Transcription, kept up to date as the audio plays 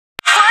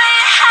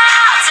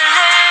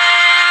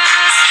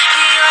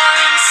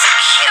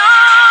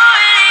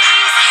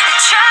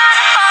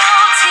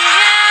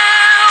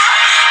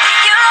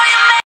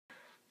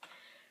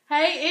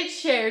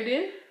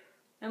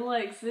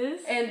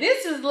Alexis. And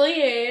this is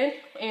Leanne.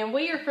 And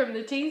we are from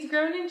the Teens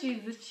Grown in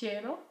Jesus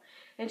channel.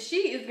 And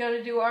she is going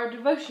to do our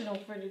devotional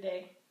for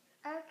today.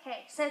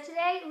 Okay, so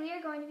today we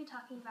are going to be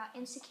talking about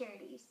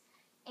insecurities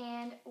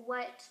and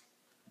what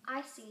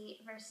I see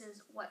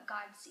versus what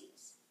God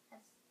sees.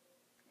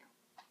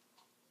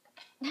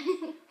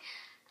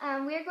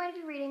 We are going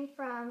to be reading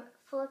from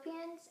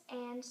Philippians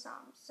and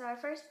Psalms. So our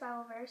first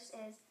Bible verse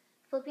is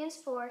Philippians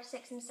 4,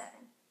 6, and 7.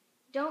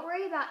 Don't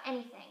worry about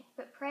anything,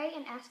 but pray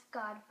and ask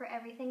God for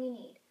everything you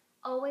need,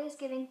 always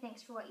giving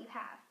thanks for what you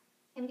have.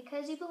 And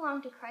because you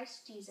belong to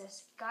Christ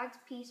Jesus, God's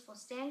peace will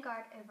stand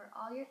guard over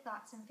all your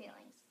thoughts and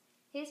feelings.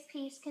 His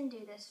peace can do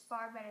this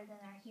far better than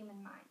our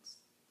human minds.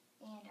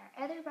 And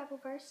our other Bible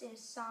verse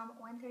is Psalm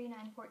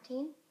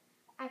 139:14.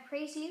 I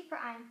praise you, for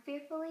I am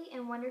fearfully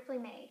and wonderfully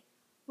made.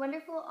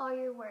 Wonderful all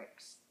your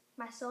works.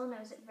 My soul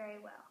knows it very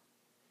well.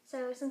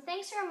 So some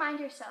things to remind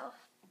yourself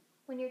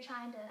when you're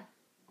trying to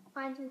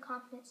find some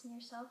confidence in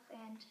yourself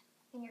and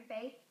in your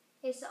faith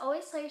is to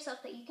always tell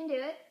yourself that you can do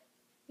it,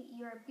 that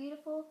you are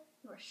beautiful,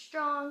 you are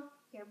strong,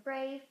 you're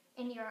brave,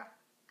 and you're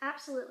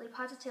absolutely,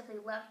 positively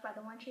loved by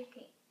the one true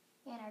King.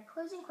 And our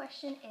closing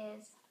question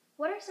is,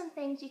 what are some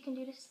things you can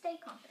do to stay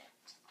confident?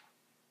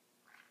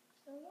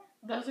 So,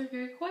 yeah. Those are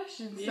good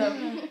questions. So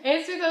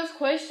answer those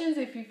questions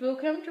if you feel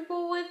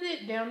comfortable with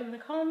it down in the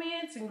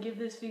comments and give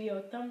this video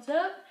a thumbs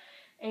up.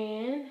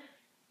 And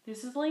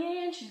this is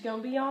Leanne. She's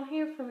going to be on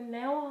here from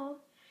now on.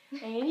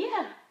 And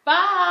yeah,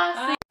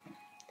 bye.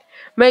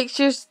 Make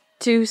sure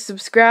to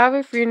subscribe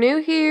if you're new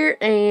here.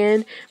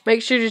 And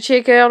make sure to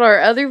check out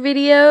our other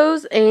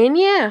videos. And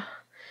yeah,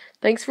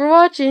 thanks for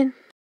watching.